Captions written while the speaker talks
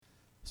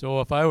So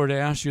if I were to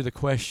ask you the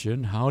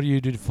question, how would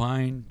you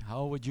define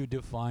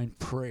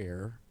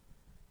prayer?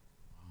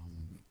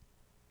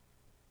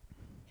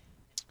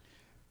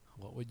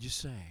 What would you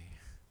say?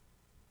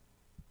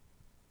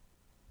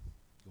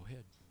 Go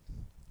ahead.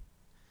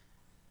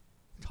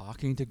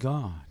 Talking to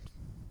God.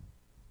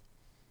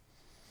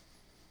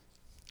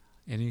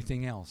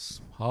 Anything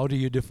else? How do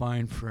you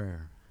define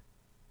prayer?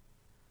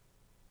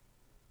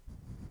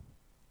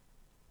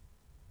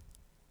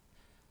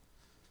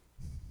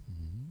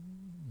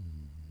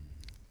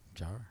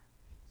 Jar?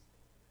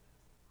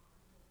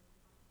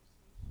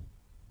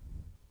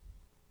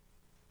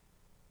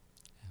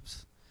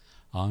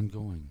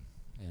 Ongoing.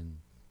 And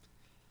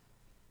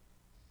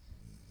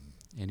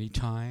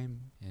anytime,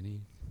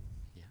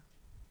 yeah.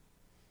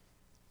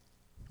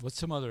 What's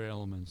some other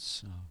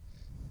elements?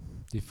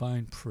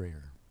 Define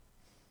prayer.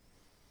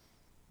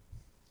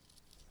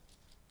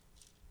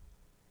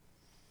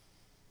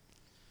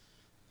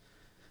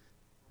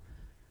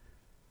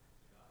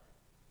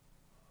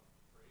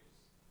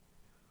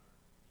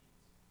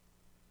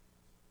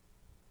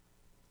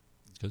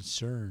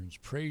 Concerns,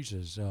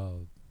 praises,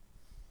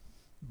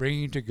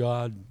 bringing to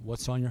God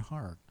what's on your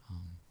heart,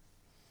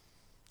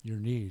 your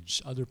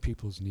needs, other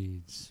people's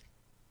needs.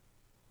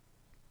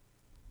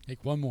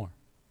 Take one more.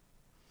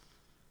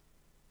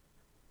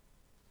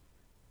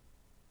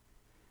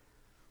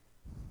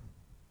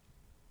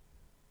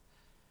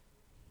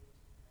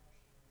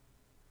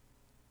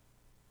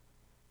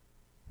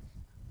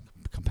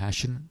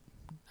 Compassionate.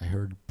 I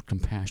heard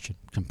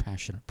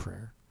compassionate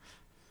prayer.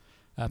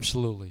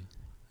 Absolutely.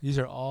 These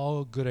are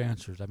all good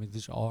answers. I mean,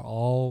 these are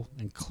all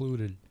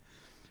included.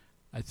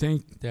 I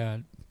think that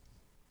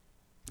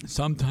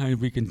sometimes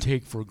we can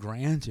take for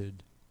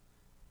granted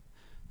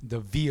the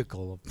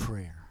vehicle of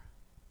prayer,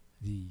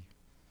 the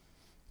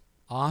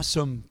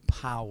awesome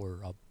power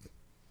of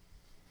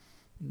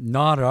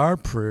not our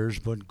prayers,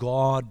 but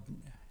God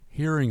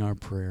hearing our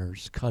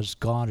prayers, because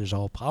God is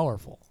all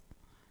powerful.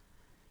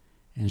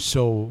 And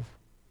so,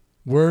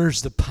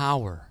 where's the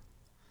power?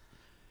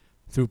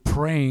 Through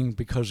praying,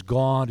 because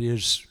God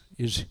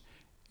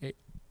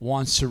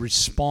wants to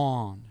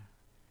respond.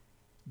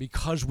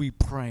 Because we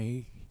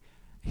pray,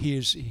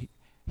 He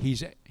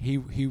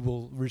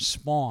will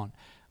respond.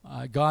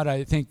 God,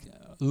 I think,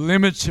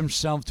 limits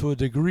Himself to a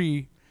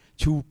degree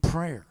to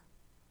prayer.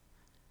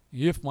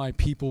 If my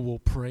people will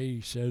pray,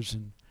 He says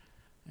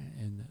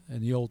in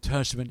the Old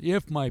Testament,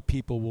 if my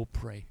people will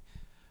pray,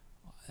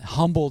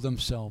 humble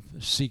themselves,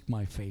 seek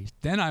my face,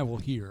 then I will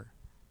hear.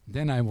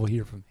 Then I will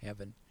hear from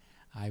heaven.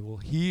 I will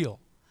heal.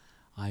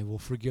 I will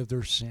forgive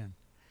their sin.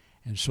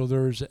 And so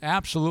there's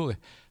absolutely,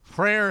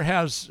 prayer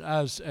has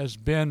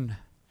been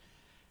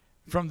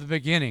from the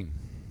beginning.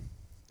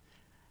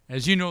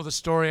 As you know the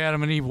story,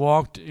 Adam and Eve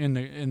walked in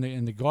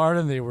the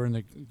garden. They were in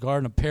the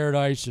Garden of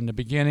Paradise in the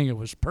beginning. It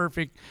was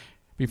perfect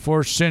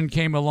before sin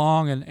came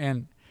along.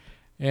 And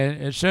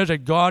it says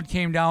that God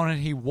came down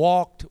and He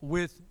walked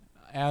with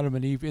Adam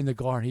and Eve in the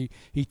garden.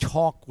 He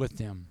talked with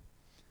them.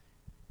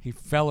 He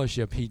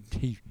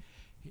fellowshiped.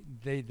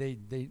 They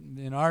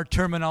in our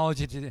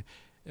terminology today,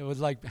 it was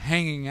like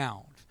hanging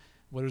out.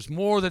 But it was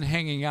more than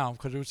hanging out,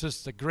 because it was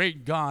just the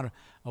great God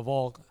of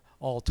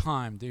all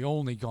time. The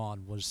only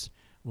God was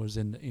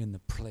in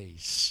the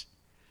place.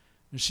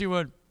 You see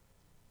what?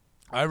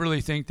 I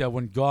really think that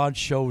when God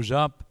shows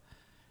up,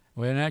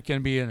 when that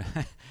can be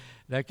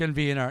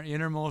in our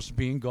innermost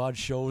being. God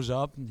shows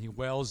up and He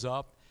wells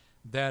up.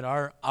 That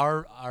our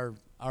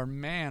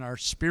man, our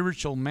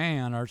spiritual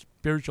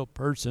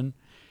person,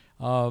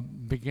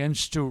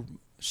 begins to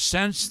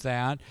sense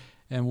that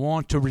and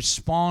want to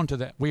respond to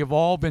that. We have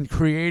all been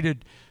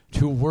created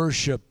to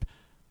worship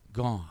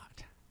God.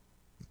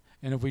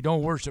 And if we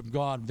don't worship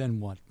God, then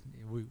what?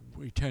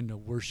 We tend to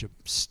worship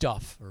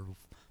stuff or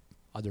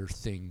other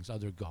things,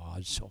 other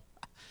gods. So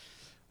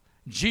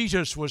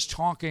Jesus was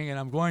talking, and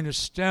I'm going to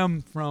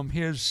stem from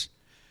his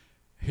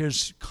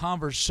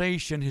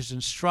conversation, his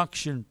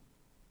instruction,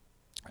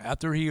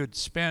 after he had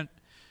spent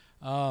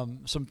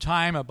some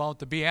time about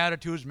the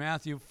Beatitudes.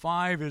 Matthew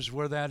 5 is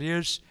where that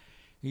is.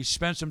 He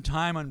spent some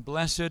time on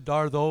blessed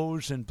are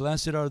those, and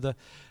blessed are the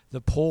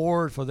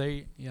poor, for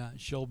they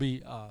shall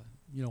be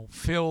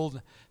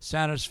filled,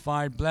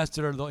 satisfied. Blessed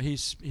are those. He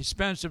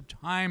spent some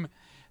time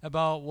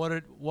about what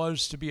it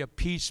was to be a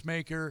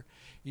peacemaker.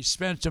 He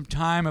spent some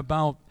time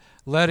about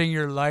letting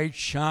your light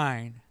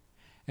shine.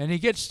 And he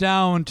gets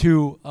down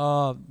to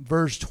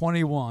verse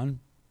 21.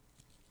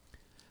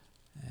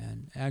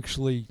 And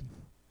actually,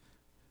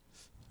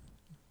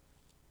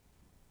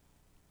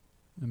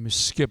 let me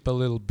skip a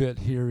little bit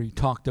here. He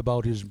talked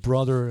about his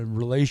brother and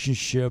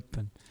relationship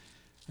and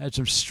had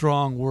some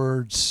strong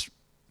words.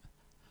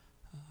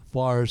 As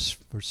far as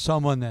for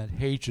someone that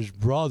hates his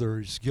brother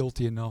is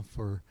guilty enough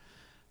for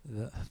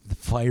the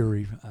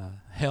fiery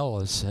hell,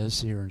 it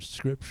says here in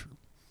Scripture.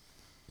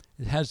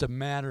 It has a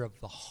matter of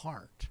the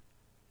heart.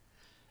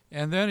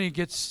 And then he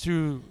gets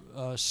to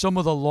some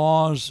of the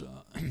laws,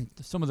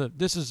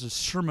 this is the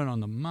Sermon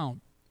on the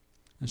Mount,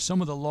 and some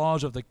of the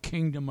laws of the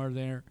kingdom are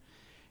there.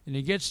 And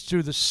he gets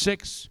to the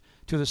 6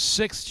 to the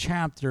 6th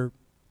chapter,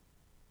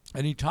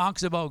 and he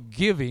talks about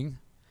giving.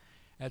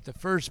 At the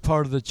first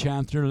part of the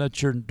chapter,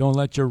 don't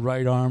let your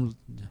right arm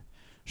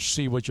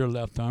see what your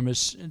left arm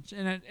is.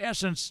 In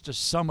essence, to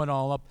sum it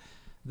all up,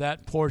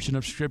 that portion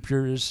of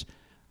Scripture is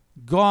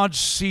God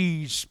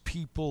sees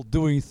people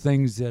doing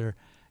things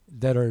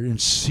that are in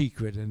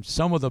secret, and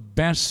some of the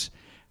best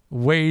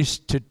ways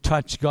to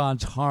touch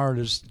God's heart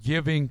is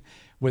giving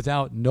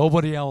without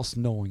nobody else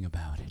knowing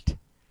about it.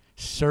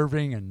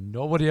 Serving and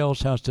nobody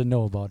else has to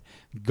know about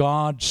it.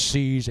 God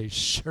sees a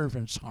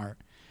servant's heart.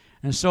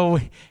 And so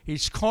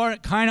he's kind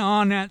of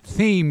on that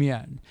theme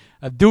yet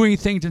of doing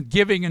things and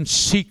giving in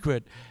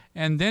secret.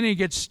 And then he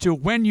gets to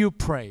when you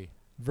pray,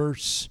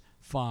 verse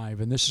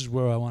 5. And this is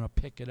where I want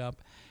to pick it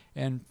up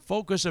and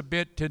focus a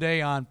bit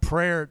today on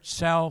prayer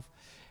itself.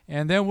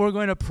 And then we're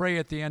going to pray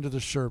at the end of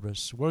the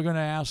service. We're going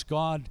to ask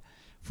God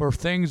for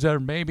things that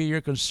maybe you're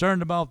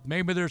concerned about.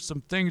 Maybe there's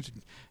some things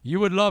you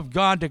would love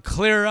God to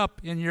clear up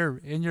in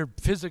your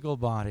physical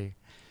body,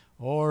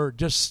 or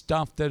just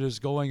stuff that is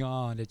going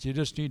on that you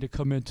just need to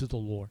come into the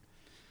Lord.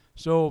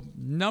 So,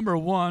 number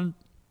one,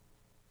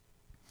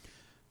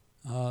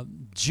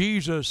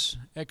 Jesus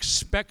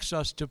expects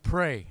us to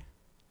pray.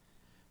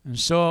 And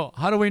so,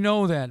 how do we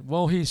know that?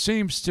 Well, he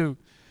seems to,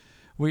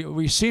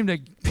 we seem to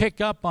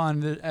pick up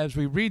on it as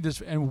we read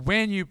this, and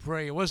when you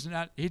pray. It wasn't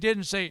that, he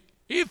didn't say,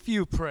 if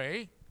you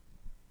pray,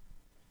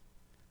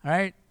 all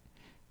right?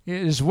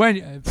 It is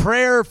when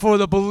prayer for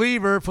the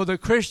believer, for the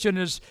Christian,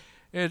 it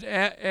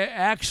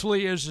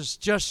actually is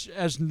just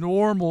as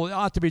normal. It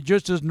ought to be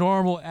just as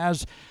normal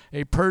as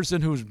a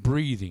person who's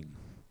breathing,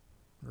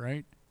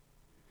 right?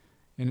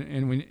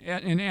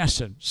 In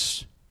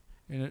essence,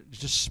 and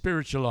just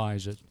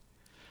spiritualize it.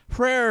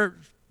 Prayer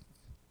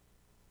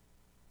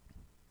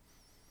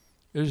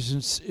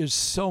is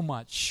so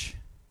much.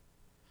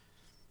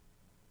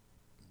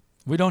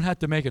 We don't have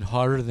to make it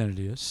harder than it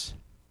is.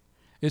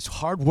 It's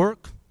hard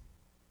work.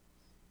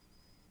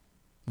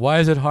 Why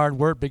is it hard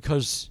work?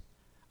 Because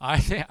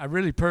I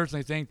really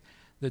personally think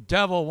the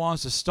devil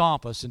wants to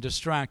stop us and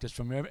distract us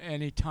from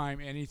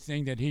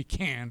anything that he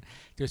can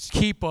to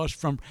keep us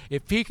from.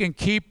 If he can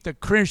keep the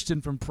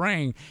Christian from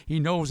praying, he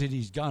knows that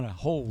he's gonna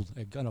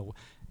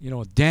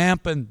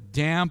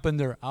dampen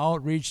their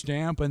outreach,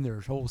 dampen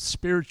their whole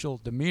spiritual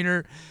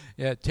demeanor,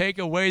 take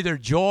away their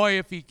joy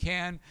if he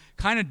can,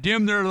 kind of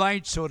dim their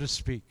light, so to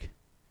speak.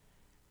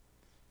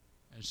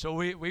 And so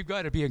we've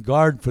got to be on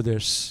guard for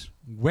this.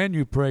 When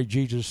you pray,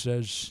 Jesus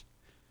says,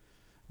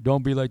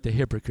 don't be like the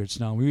hypocrites.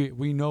 Now,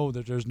 we know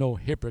that there's no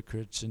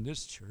hypocrites in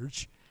this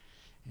church,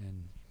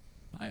 and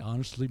I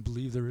honestly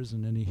believe there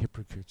isn't any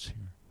hypocrites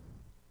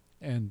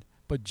here.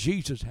 But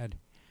Jesus had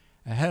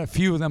a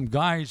few of them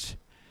guys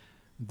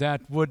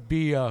that would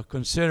be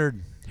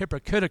considered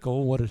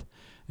hypocritical.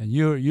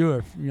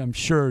 I'm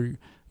sure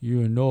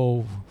you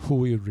know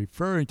who he was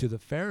referring to. The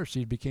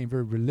Pharisees became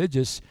very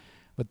religious,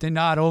 but they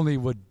not only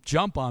would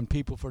jump on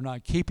people for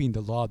not keeping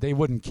the law, they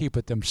wouldn't keep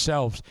it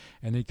themselves,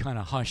 and they kind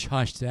of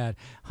hide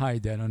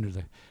that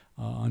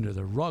under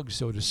the rug,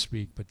 so to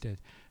speak. But that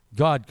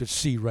God could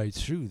see right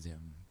through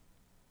them.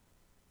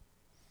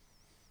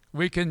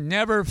 We can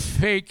never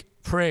fake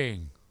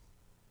praying.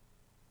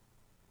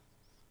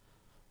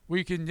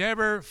 We can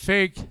never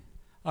fake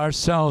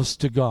ourselves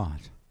to God.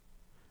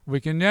 We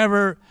can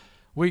never.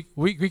 We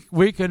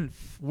can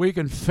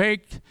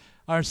fake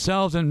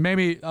ourselves and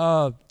maybe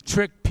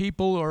trick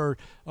people or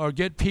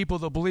get people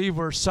to believe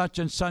we're such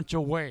and such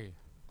a way.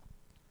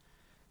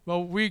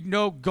 Well, we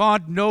know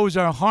God knows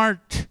our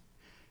heart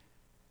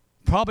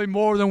probably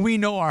more than we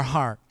know our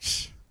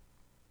hearts.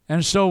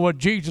 And so what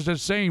Jesus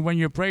is saying, when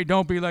you pray,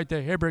 don't be like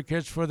the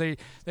hypocrites, for they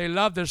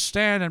love to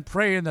stand and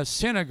pray in the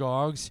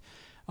synagogues,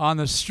 on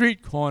the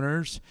street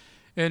corners,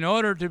 in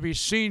order to be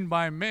seen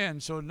by men.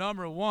 So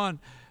number one,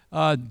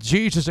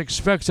 Jesus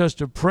expects us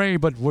to pray,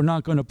 but we're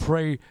not going to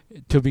pray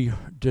to be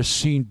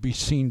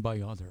seen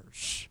by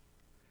others.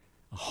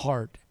 A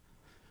heart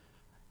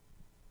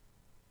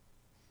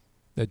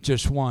that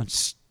just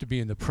wants to be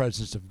in the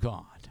presence of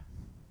God.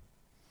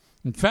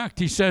 In fact,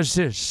 he says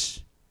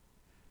this,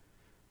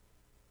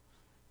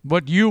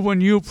 but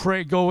when you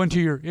pray, go into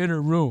your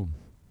inner room.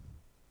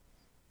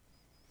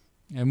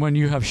 And when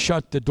you have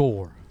shut the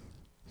door,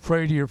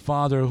 pray to your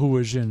Father who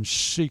is in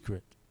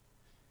secret.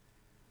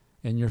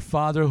 And your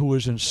Father who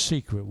is in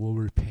secret will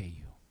repay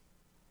you.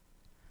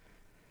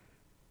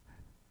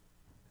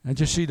 And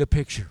just see the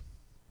picture.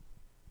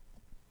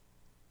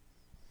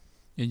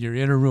 In your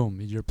inner room,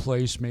 in your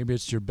place, maybe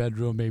it's your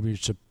bedroom, maybe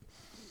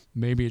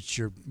it's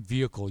your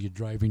vehicle you're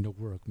driving to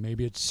work.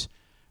 Maybe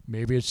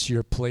it's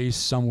your place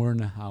somewhere in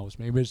the house.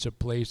 Maybe it's a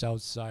place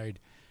outside.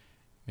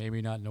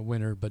 Maybe not in the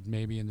winter, but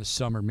maybe in the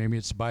summer. Maybe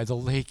it's by the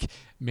lake.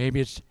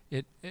 Maybe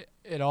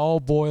it all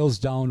boils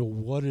down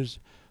to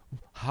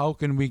how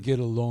can we get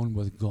alone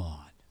with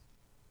God?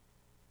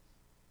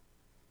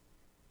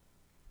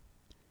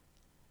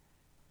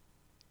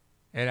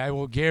 And I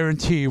will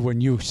guarantee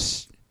when you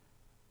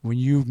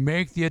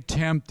make the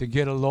attempt to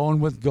get alone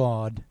with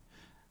God,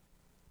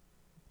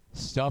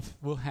 stuff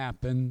will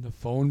happen, the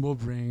phone will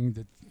ring,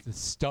 the the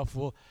stuff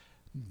will,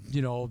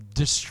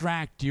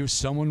 distract you.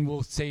 Someone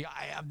will say,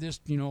 I have this,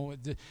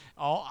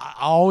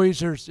 always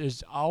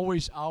there's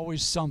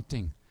always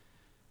something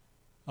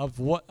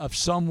of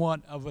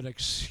somewhat of an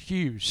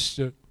excuse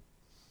that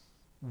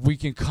we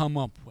can come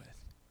up with.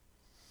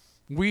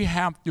 We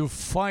have to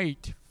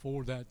fight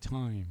for that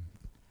time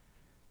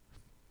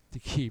to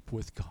keep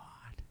with God.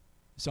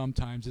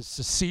 Sometimes it's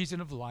the season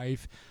of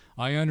life.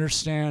 I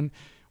understand.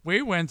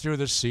 We went through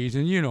the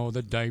season,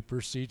 the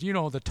diaper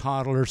season, the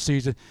toddler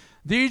season.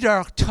 These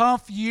are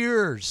tough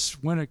years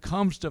when it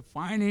comes to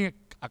finding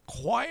a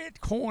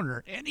quiet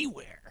corner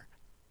anywhere.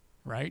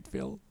 Right,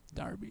 Phil?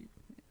 Darby?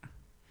 Yeah.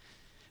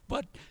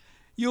 But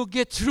you'll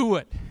get through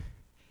it.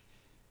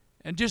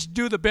 And just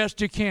do the best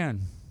you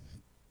can.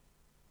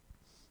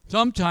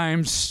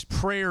 Sometimes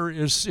prayer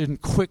is in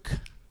quick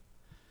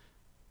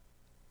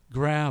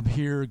grab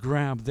here,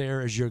 grab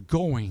there as you're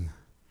going.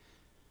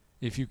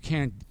 If you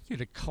can't get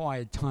a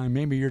quiet time,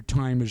 maybe your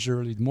time is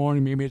early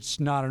morning, maybe it's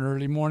not an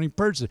early morning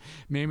person.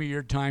 Maybe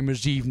your time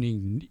is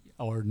evening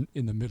or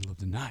in the middle of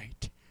the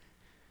night.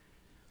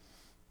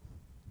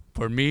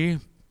 For me,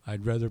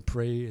 I'd rather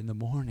pray in the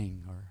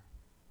morning or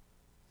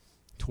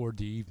toward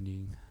the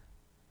evening.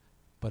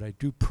 But I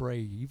do pray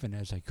even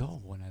as I go,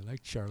 and I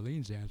like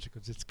Charlene's answer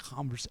because it's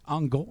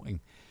ongoing.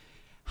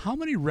 How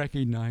many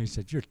recognize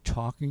that you're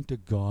talking to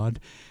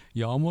God?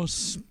 You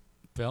almost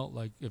felt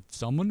like if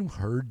someone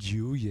heard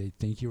you, they'd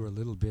think you were a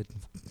little bit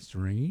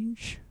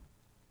strange,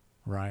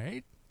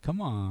 right?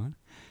 Come on.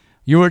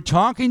 You were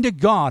talking to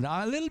God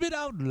a little bit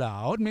out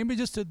loud, maybe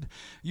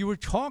you were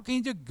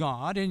talking to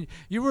God and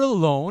you were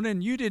alone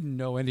and you didn't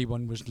know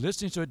anyone was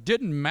listening, so it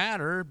didn't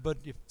matter. But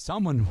if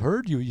someone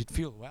heard you, you'd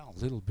feel, well, a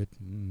little bit,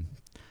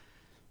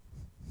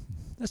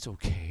 that's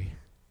okay.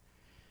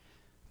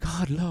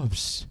 God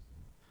loves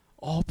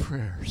all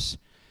prayers,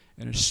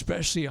 and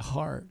especially a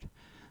heart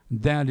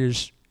that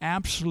is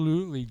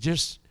absolutely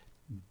just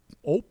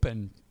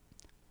open,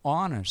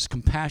 honest,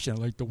 compassionate,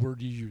 like the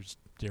word you used,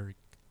 Derek.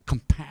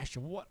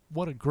 Compassion.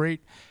 What a great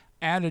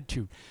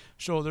attitude.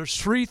 So there's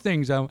three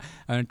things I'm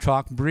going to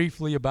talk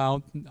briefly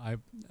about. I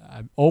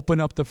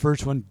open up the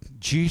first one.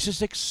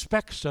 Jesus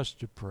expects us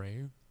to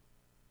pray.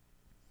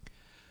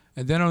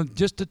 And then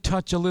just to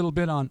touch a little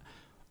bit on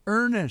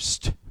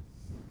earnest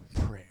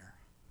prayer.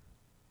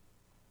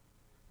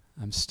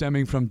 I'm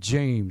stemming from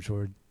James,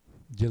 where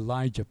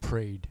Elijah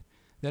prayed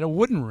that it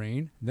wouldn't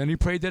rain. Then he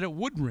prayed that it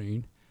would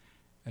rain.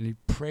 And he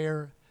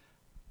prayer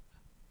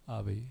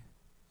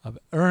of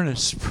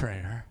earnest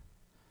prayer.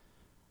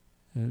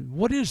 And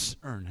what is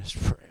earnest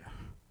prayer?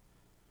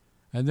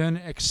 And then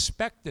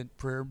expectant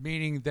prayer,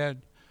 meaning that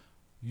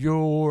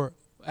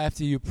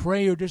after you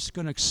pray, you're just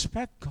going to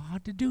expect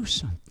God to do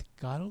something.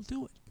 God will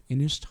do it in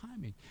His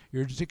timing.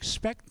 You're just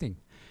expecting.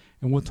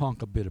 And we'll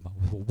talk a bit about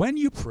it. When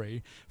you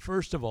pray,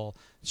 first of all,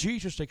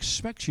 Jesus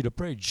expects you to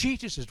pray.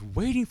 Jesus is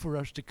waiting for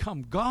us to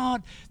come.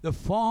 God, the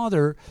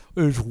Father,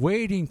 is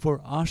waiting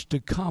for us to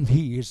come.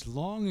 He is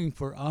longing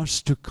for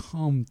us to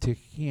come to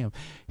Him.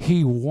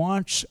 He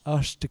wants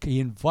us to,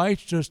 He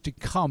invites us to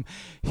come.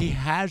 He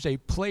has a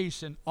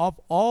place, and of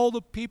all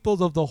the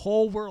people of the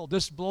whole world,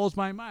 this blows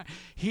my mind,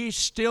 He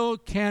still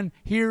can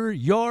hear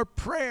your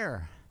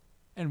prayer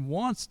and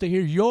wants to hear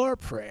your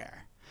prayer.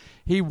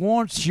 He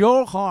wants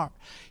your heart.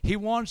 He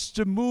wants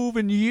to move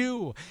in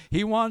you.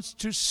 He wants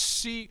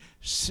to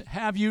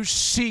have you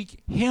seek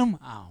Him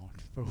out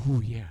for who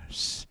He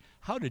is.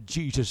 How did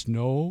Jesus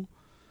know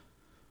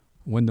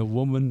when the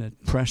woman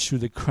that pressed through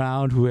the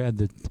crowd who had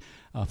the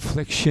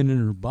affliction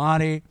in her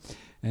body,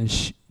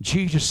 and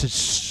Jesus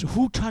said,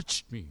 "Who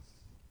touched me?"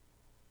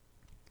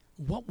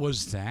 What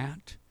was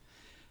that?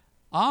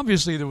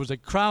 Obviously, there was a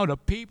crowd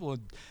of people.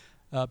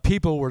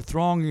 People were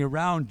thronging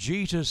around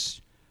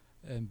Jesus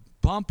and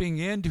bumping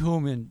into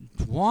Him and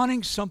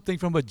wanting something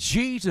from Him. But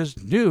Jesus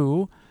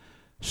knew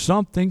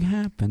something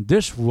happened.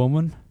 This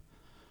woman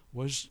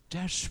was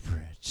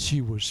desperate. She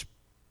was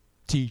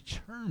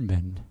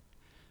determined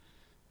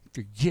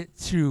to get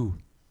through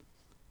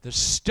the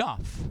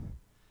stuff,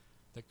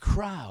 the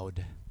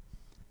crowd,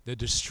 the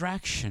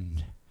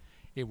distraction.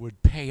 It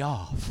would pay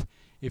off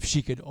if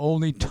she could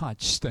only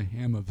touch the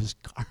hem of His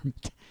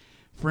garment.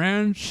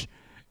 Friends,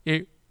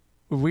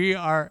 we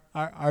are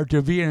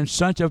to be in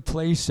such a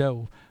place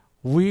that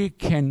we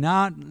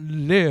cannot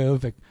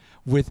live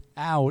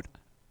without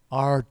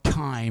our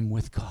time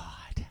with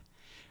God.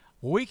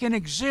 We can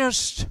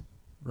exist,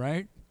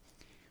 right?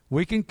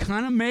 We can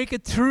kind of make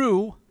it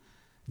through,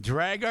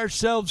 drag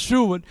ourselves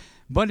through it,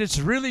 but it's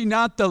really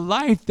not the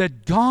life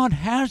that God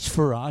has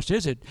for us,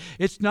 is it?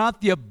 It's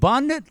not the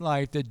abundant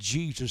life that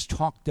Jesus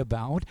talked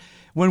about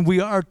when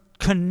we are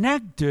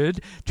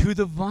connected to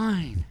the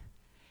vine.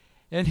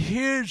 And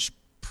His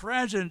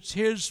presence,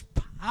 His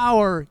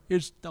power,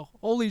 is the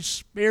Holy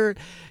Spirit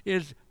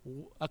is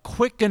a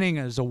quickening,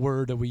 is a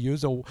word that we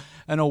use,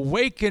 an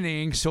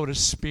awakening, so to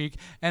speak,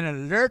 an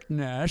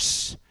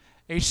alertness,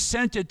 a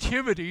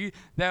sensitivity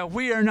that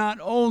we are not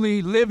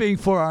only living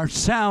for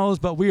ourselves,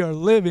 but we are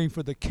living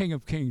for the King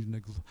of Kings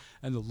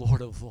and the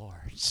Lord of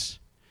Lords.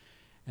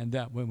 And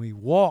that when we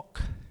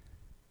walk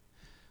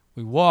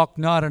We walk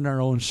not in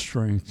our own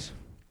strength.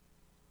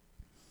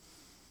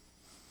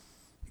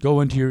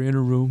 Go into your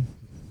inner room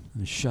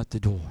and shut the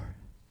door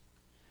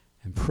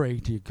and pray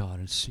to your God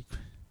in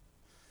secret.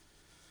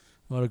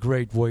 What a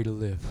great way to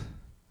live.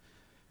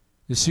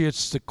 You see,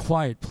 it's the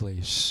quiet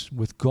place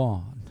with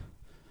God.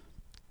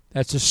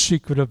 That's the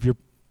secret of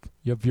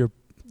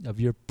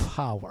your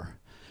power.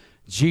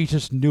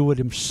 Jesus knew it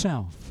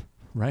himself,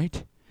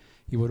 right?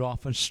 He would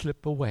often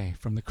slip away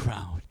from the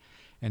crowd,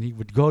 and he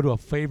would go to a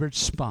favorite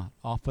spot.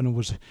 Often it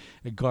was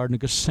a Garden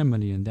of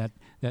Gethsemane and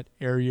that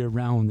area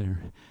around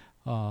there,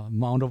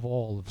 Mount of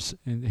Olives,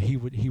 and he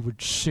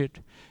would sit.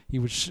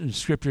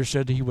 Scripture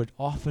said he would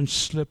often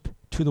slip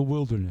to the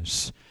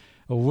wilderness.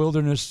 A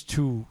wilderness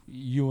to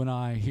you and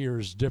I here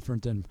is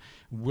different than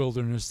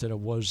wilderness that it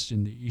was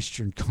in the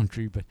eastern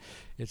country, but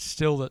it's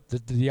still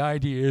the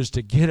idea is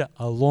to get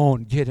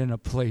alone, get in a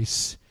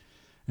place.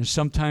 And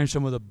sometimes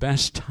some of the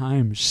best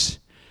times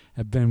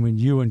have been when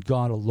you and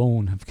God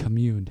alone have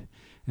communed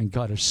and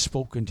God has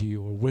spoken to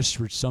you or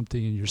whispered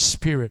something in your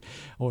spirit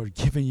or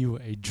given you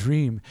a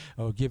dream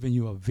or given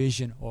you a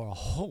vision or a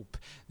hope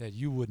that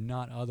you would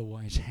not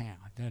otherwise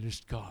have. That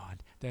is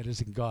God. That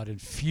is God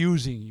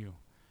infusing you.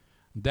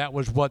 That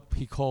was what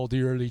he called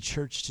the early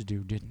church to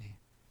do, didn't he?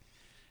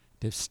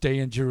 To stay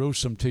in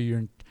Jerusalem till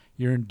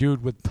you're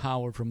endued with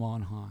power from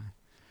on high.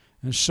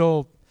 And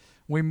so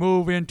we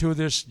move into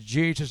this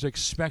Jesus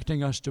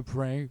expecting us to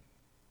pray,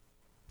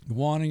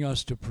 wanting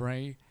us to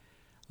pray,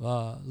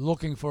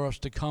 looking for us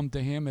to come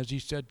to him. As he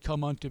said,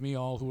 come unto me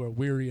all who are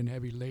weary and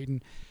heavy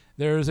laden.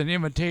 There is an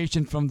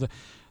invitation from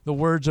the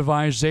words of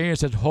Isaiah. It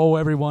said, ho,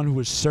 everyone who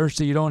is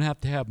thirsty. You don't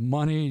have to have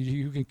money.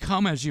 You can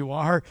come as you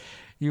are.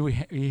 You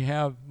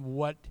have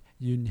what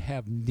you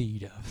have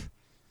need of.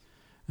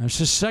 And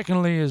so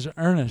secondly is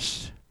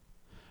earnestly.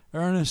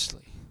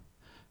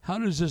 How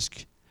does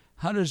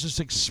this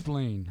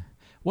explain?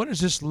 What does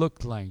this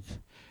look like?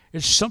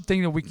 It's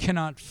something that we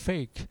cannot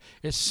fake.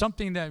 It's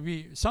something that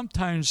we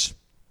sometimes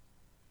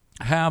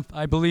have,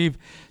 I believe,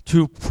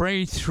 to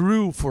pray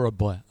through for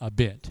a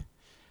bit.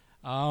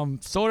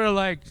 Sort of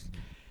like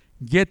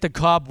get the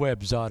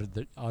cobwebs out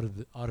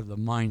of the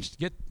minds.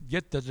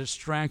 Get the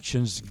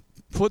distractions.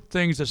 Put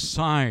things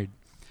aside.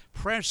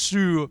 Press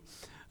through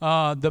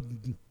the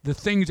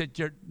things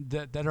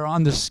that are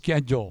on the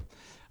schedule.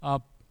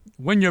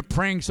 When you're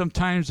praying,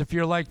 sometimes if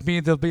you're like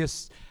me, there'll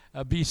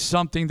be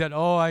something that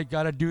I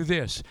got to do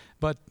this,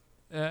 but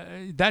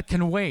that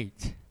can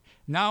wait.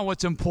 Now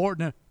what's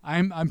important,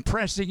 I'm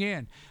pressing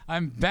in.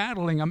 I'm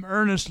battling. I'm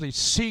earnestly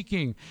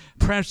seeking,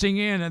 pressing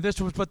in. And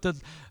this was what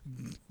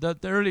the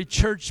early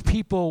church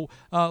people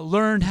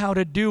learned how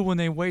to do when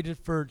they waited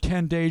for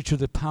 10 days to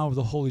the power of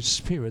the Holy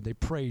Spirit. They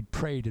prayed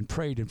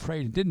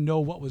and didn't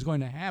know what was going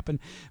to happen,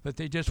 but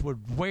they just were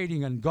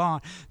waiting on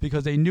God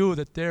because they knew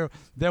that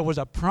there was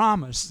a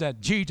promise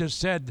that Jesus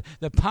said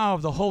the power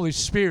of the Holy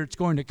Spirit's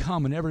going to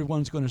come and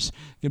everyone's going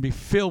to be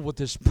filled with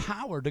this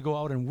power to go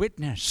out and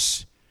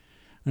witness.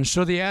 And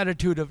so the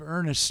attitude of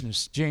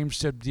earnestness, James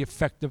said, the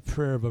effective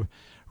prayer of a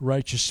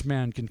righteous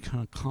man can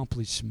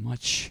accomplish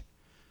much.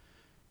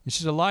 He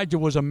says Elijah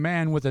was a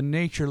man with a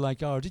nature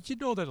like ours. Did you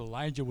know that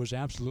Elijah was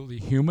absolutely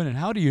human? And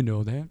how do you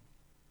know that?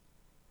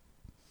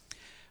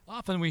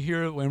 Often we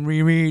hear when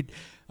we read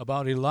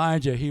about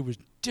Elijah, he was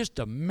just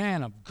a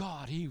man of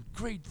God. He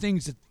great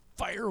things that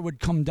fire would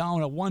come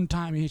down at one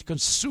time. He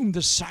consumed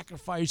the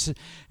sacrifice.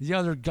 The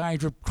other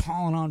guys were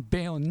calling on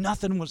Baal, and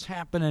nothing was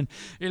happening.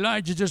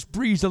 Elijah just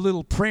breathes a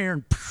little prayer,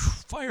 and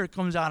fire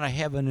comes out of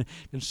heaven and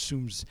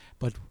consumes.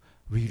 But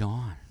read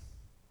on.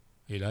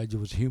 Elijah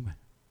was human.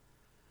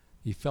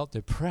 He felt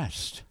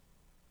depressed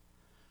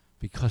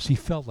because he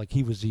felt like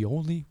he was the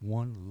only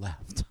one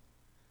left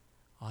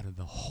out of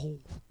the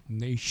whole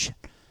nation.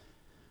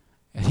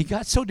 And he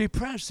got so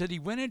depressed that he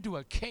went into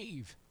a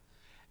cave.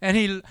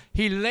 And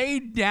he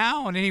laid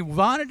down and he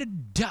wanted to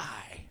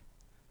die.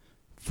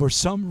 For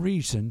some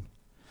reason,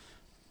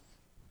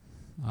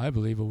 I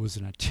believe it was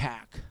an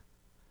attack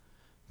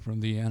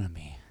from the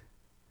enemy.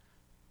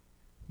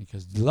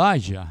 Because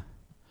Elijah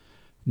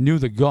knew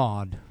the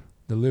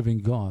living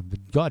God,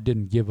 but God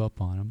didn't give up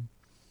on him.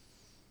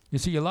 You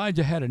see,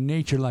 Elijah had a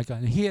nature like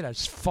that. He had a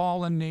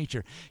fallen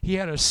nature. He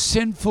had a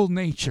sinful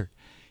nature.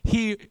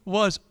 He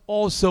was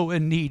also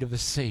in need of a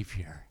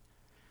Savior.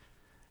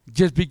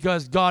 Just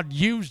because God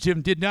used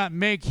him did not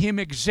make him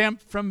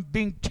exempt from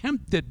being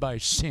tempted by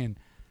sin.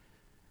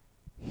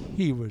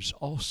 He was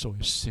also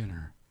a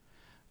sinner.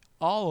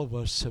 All of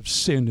us have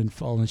sinned and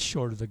fallen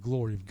short of the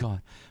glory of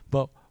God.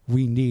 But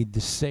we need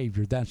the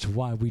Savior. That's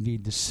why we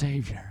need the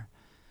Savior.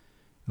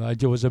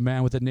 Elijah was a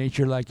man with a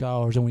nature like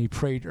ours, and when he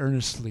prayed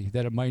earnestly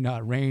that it might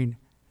not rain,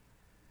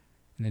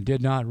 and it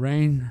did not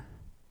rain,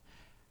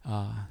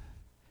 and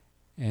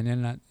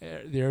then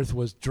the earth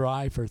was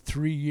dry for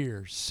 3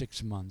 years,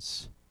 6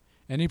 months.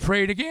 And he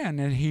prayed again,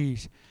 and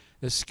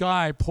the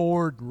sky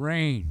poured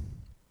rain.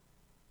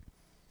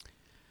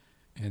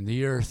 And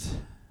the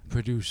earth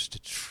produced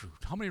its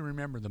fruit. How many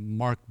remember the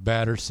Mark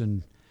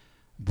Batterson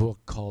book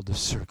called The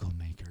Circle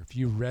Maker? If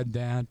you read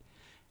that,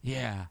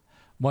 yeah.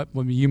 What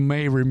you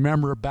may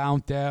remember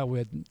about that,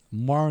 when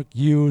Mark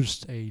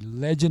used a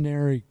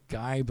legendary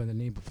guy by the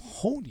name of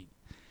Honi.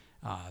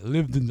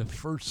 Lived in the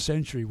first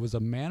century, was a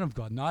man of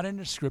God, not in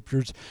the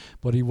scriptures,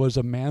 but he was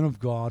a man of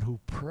God who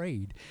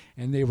prayed.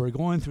 And they were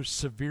going through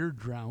severe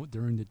drought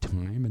during the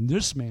time. And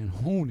this man,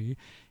 Honi,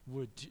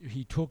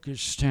 he took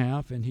his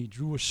staff and he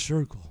drew a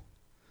circle.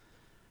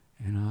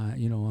 And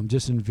I'm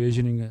just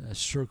envisioning a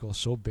circle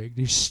so big.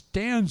 He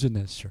stands in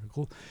that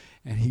circle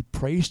and he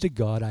prays to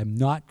God, I'm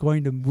not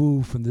going to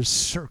move from this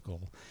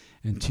circle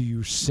until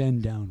you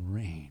send down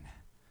rain.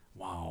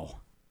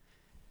 Wow.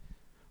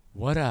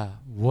 What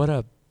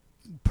a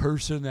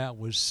person that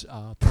was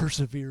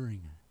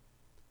persevering,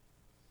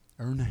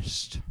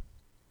 earnest.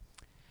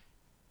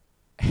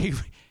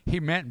 He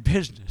meant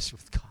business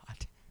with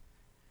God.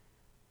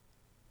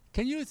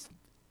 Can you...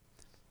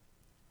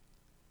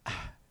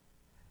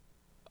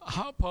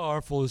 how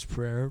powerful is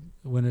prayer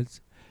when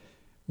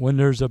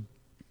there's a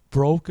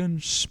broken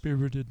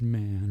spirited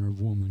man or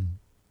woman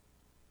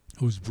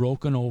who's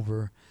broken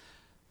over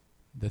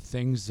the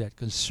things that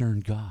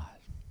concern God?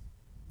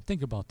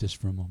 Think about this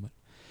for a moment.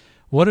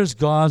 What is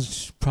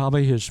God's,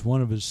 probably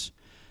one of his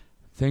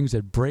things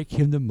that break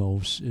him the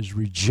most is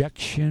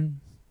rejection,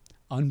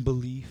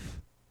 unbelief,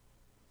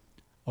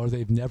 or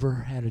they've never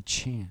had a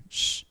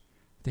chance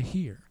to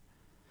hear.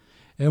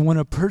 And when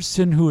a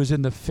person who is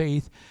in the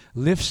faith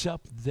lifts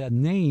up the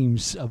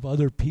names of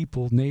other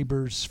people,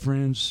 neighbors,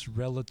 friends,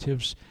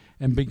 relatives,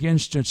 and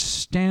begins to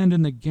stand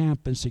in the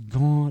gap and say,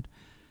 God,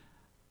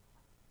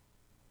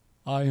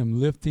 I am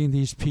lifting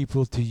these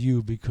people to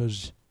you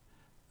because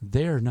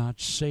they're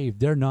not saved.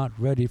 They're not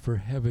ready for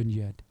heaven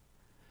yet.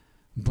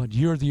 But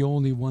you're the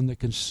only one that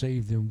can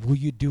save them. Will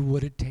you do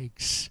what it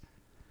takes?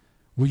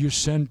 Will you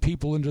send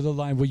people into the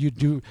line? Will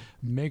you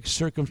make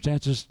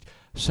circumstances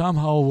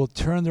somehow will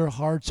turn their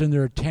hearts and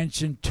their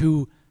attention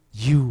to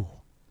you?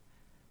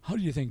 How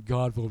do you think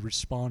God will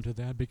respond to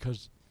that?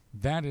 Because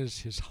that is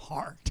his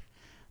heart.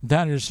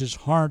 That is his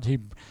heart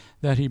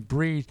that he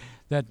breathed,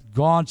 that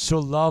God so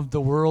loved the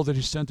world that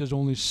he sent his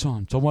only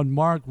son. So when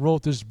Mark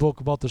wrote this book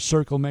about the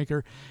circle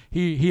maker,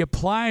 he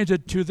applies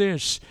it to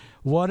this.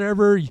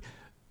 Whatever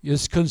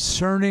is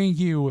concerning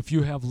you, if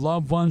you have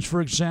loved ones,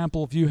 for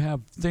example, if you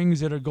have things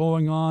that are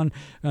going on,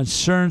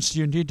 concerns,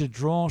 you need to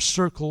draw a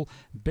circle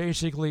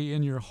basically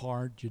in your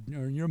heart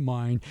or in your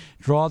mind.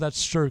 Draw that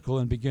circle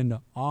and begin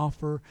to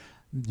offer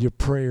your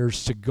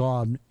prayers to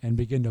God and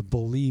begin to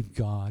believe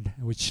God,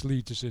 which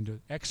leads us into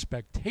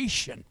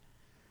expectation.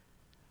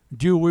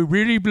 Do we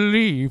really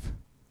believe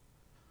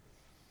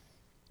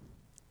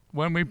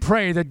when we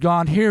pray that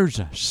God hears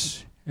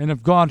us? And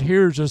if God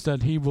hears us,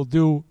 that he will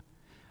do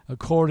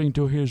according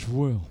to his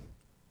will.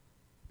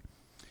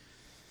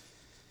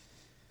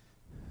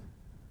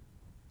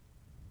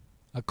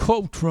 A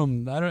quote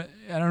from, I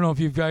don't know if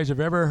you guys have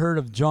ever heard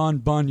of John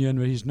Bunyan,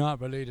 but he's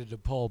not related to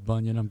Paul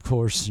Bunyan, of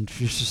course. And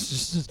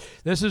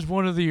this is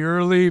one of the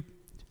early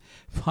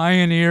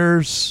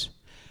pioneers,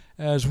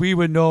 as we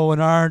would know in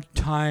our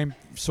time,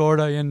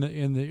 sort of in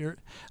the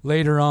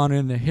later on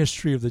in the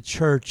history of the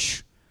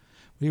church.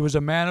 He was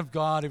a man of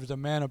God. He was a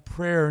man of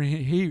prayer. And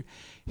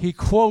he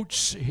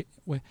quotes.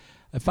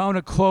 I found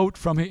a quote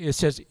from him. It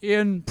says,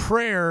 "In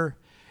prayer,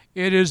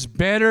 it is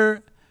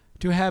better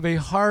to have a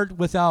heart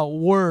without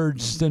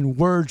words than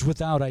words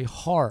without a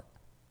heart."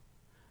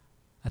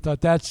 I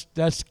thought that's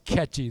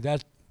catchy.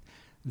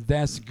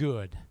 That's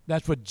good.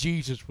 That's what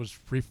Jesus was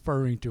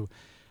referring to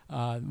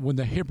when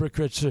the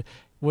hypocrites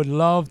would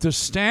love to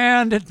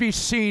stand and be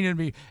seen and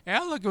be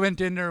eloquent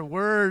in their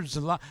words.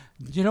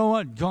 You know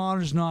what?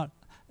 God is not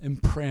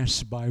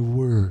impressed by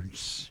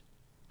words,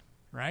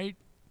 right?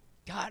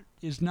 God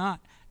is not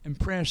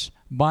impressed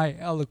by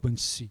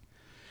eloquency.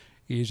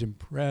 He is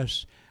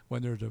impressed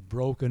when there's a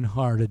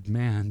broken-hearted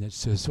man that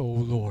says, "Oh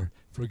Lord,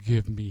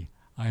 forgive me,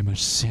 I'm a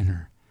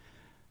sinner."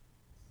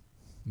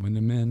 When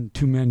the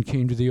two men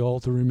came to the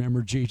altar,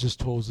 remember Jesus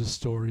told the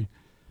story.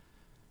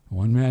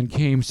 One man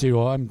came and said,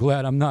 "Oh, I'm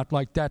glad I'm not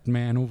like that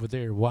man over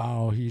there.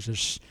 Wow,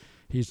 he's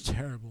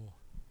terrible.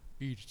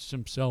 Beats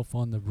himself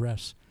on the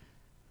breast.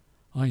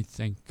 I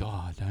thank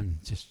God I'm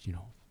just,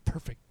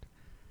 perfect."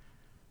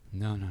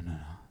 No.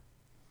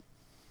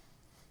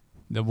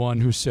 The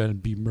one who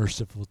said, "Be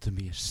merciful to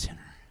me, a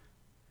sinner."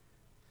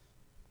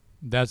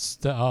 That's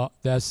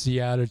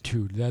the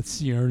attitude. That's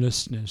the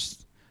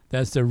earnestness.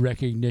 That's the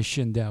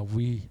recognition that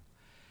we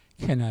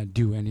cannot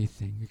do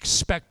anything.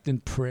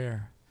 Expectant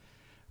prayer.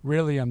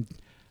 Really, I'm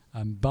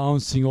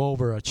bouncing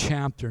over a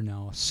chapter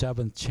now, a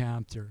 7th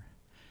chapter.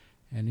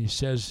 And he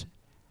says,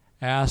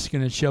 "Ask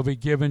and it shall be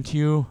given to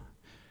you,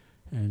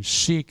 and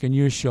seek and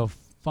you shall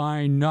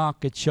find,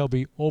 knock it shall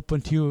be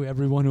opened to you.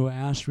 Everyone who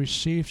asks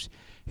receives.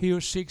 He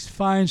who seeks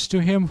finds,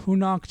 to him who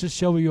knocks it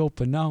shall be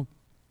opened." Now,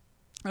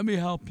 let me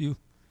help you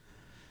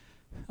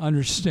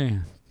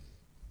understand.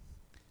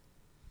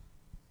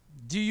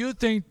 Do you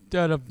think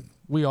that if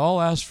we all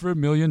asked for $1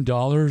 million,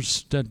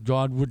 that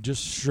God would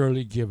just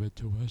surely give it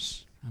to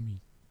us? I mean,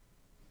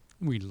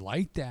 we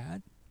like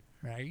that,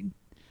 right?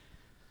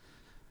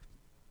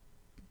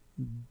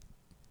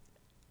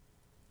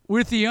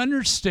 with the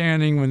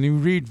understanding when you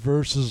read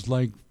verses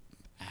like,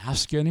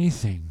 ask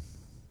anything,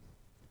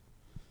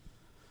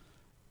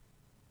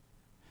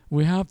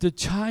 we have to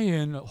tie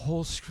in the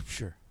whole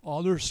Scripture,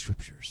 other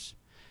Scriptures.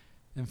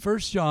 In 1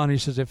 John, he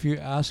says, if you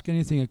ask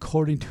anything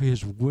according to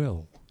his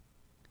will,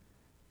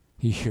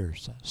 he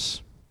hears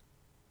us.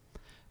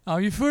 Now,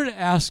 if you were to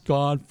ask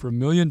God for $1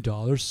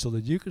 million so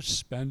that you could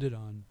spend it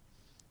on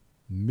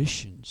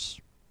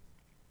missions,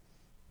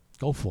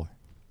 go for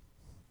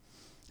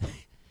it.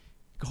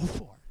 Go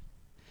for it.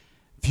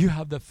 If you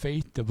have the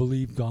faith to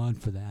believe God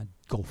for that,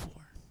 go for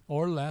it.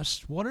 Or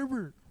less,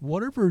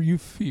 whatever you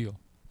feel.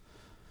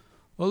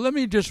 Well, let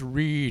me just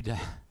read.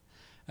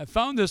 I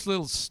found this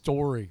little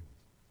story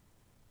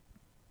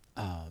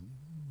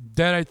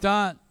that I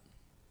thought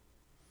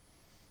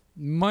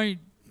might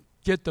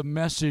get the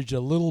message a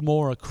little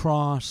more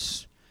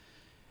across.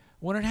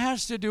 When it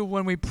has to do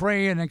when we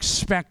pray and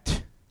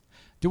expect.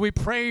 Do we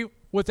pray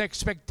with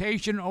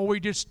expectation, or we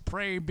just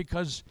pray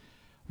because,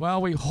 well,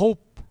 we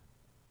hope?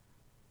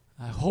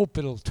 I hope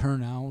it'll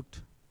turn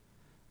out.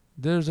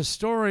 There's a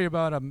story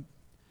about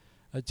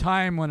a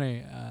time when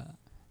a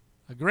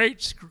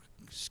great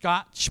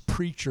Scotch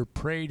preacher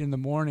prayed in the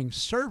morning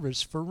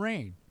service for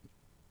rain.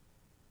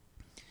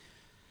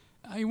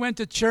 He went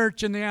to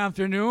church in the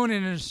afternoon,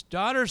 and his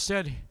daughter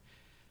said,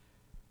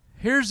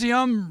 "Here's the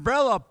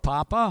umbrella,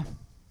 Papa."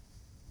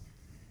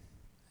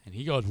 And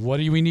he goes, "What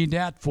do we need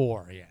that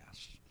for?" he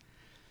asked.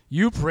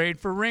 "You prayed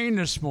for rain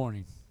this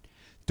morning.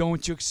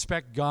 Don't you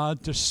expect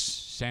God to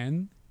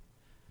send?"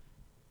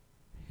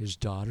 His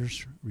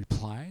daughters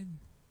replied.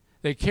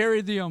 They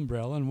carried the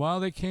umbrella, and while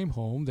they came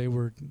home, they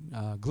were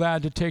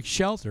glad to take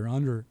shelter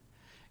under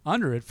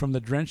it from the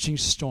drenching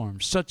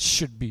storm. Such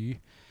should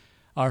be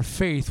our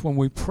faith when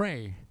we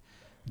pray,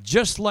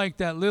 just like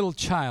that little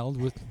child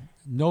with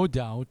no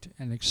doubt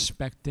and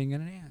expecting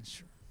an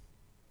answer.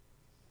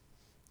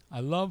 I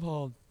love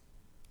how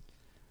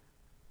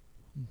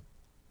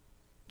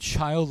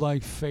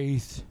childlike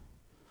faith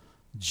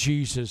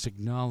Jesus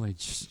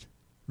acknowledged.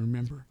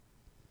 Remember?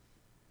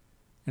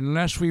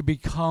 Unless we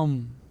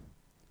become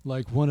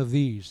like one of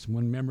these.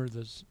 Remember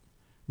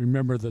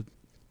the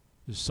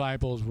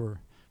disciples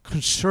were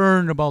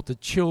concerned about the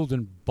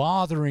children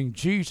bothering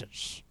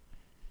Jesus.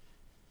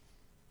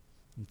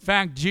 In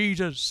fact,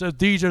 Jesus said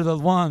these are the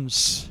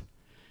ones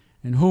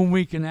in whom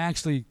we can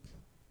actually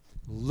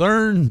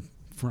learn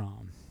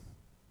from.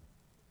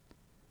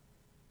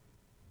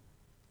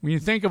 When you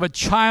think of a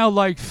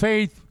childlike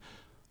faith,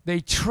 they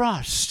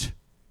trust.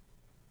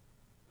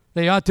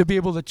 They ought to be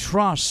able to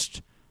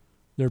trust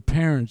their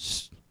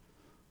parents,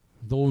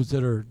 those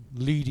that are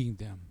leading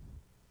them.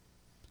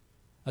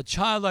 A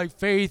childlike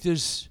faith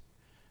is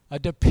a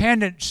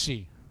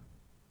dependency.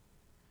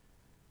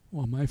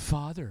 Well, my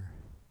Father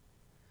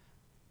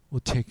will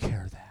take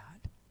care of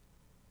that.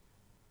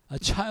 A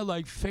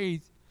childlike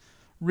faith,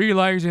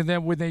 realizing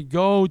that when they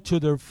go to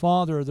their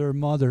father or their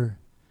mother,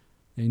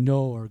 they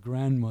know, or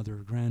grandmother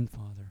or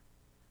grandfather,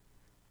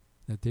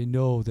 that they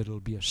know that it'll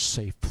be a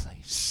safe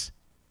place.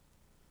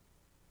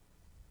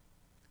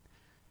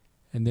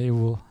 And they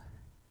will,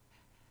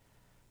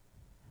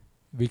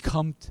 we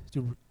come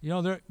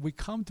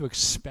to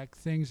expect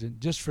things.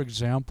 And just for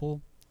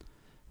example,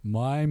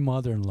 my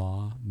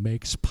mother-in-law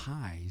makes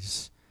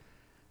pies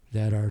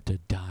that are to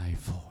die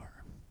for.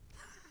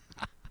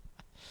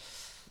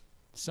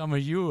 Some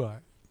of you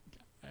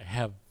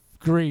have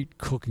great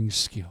cooking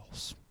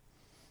skills.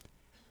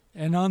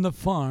 And on the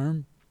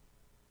farm,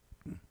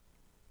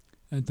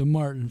 at the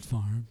Martin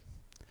farm,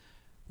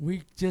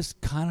 we just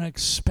kind of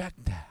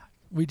expect that.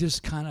 We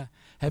just kind of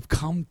have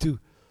come to,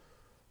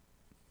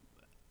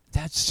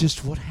 that's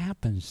just what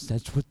happens.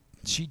 That's what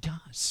she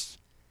does.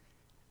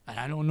 And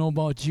I don't know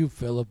about you,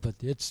 Philip, but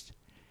it's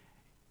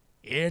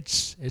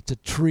a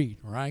treat,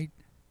 right?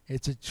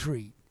 It's a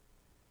treat.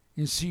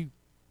 You see,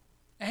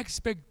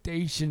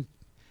 expectation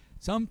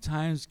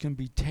sometimes can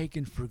be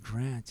taken for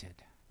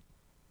granted.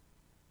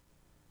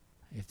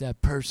 If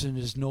that person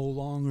is no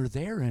longer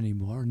there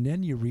anymore, and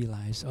then you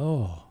realize,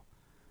 oh,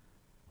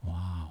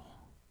 wow,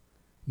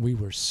 we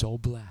were so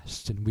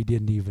blessed and we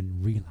didn't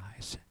even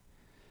realize it.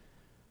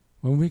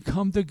 When we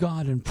come to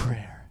God in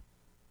prayer,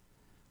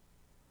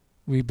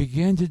 we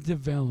begin to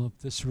develop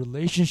this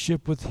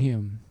relationship with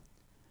Him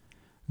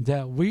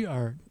that we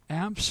are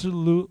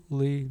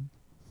absolutely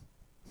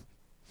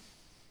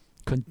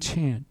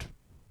content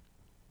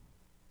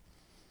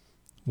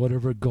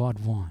whatever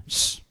God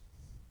wants.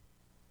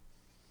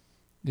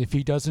 If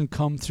He doesn't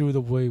come through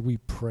the way we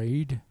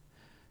prayed,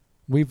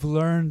 we've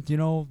learned,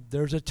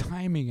 there's a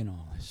timing in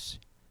all this.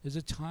 There's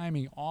a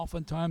timing.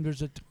 Oftentimes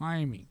there's a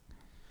timing.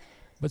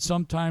 But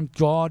sometimes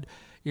God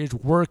is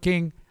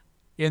working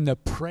in the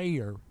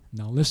prayer.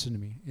 Now listen to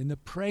me. In the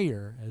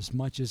prayer as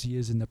much as He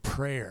is in the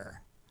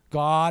prayer.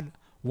 God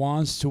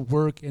wants to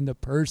work in the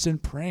person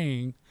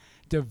praying,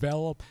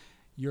 develop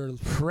your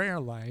prayer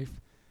life,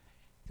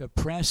 to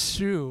press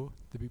through,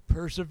 to be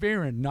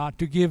perseverant, not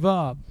to give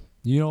up.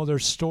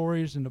 There's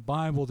stories in the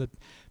Bible that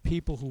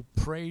people who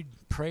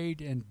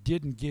prayed and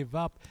didn't give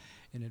up,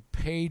 and it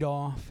paid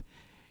off.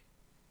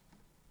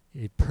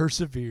 He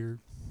persevered.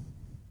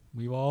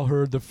 We've all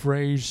heard the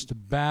phrase, the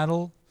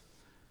battle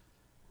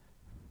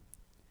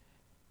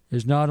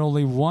is not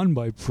only won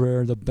by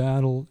prayer, the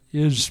battle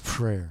is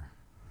prayer.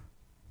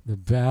 The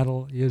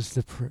battle is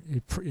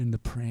in the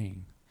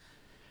praying.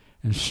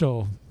 And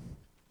so,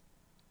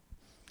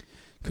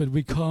 could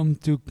we come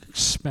to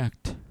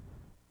expect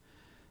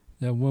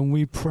that when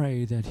we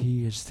pray that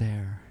He is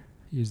there?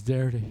 He is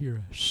there to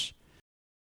hear us.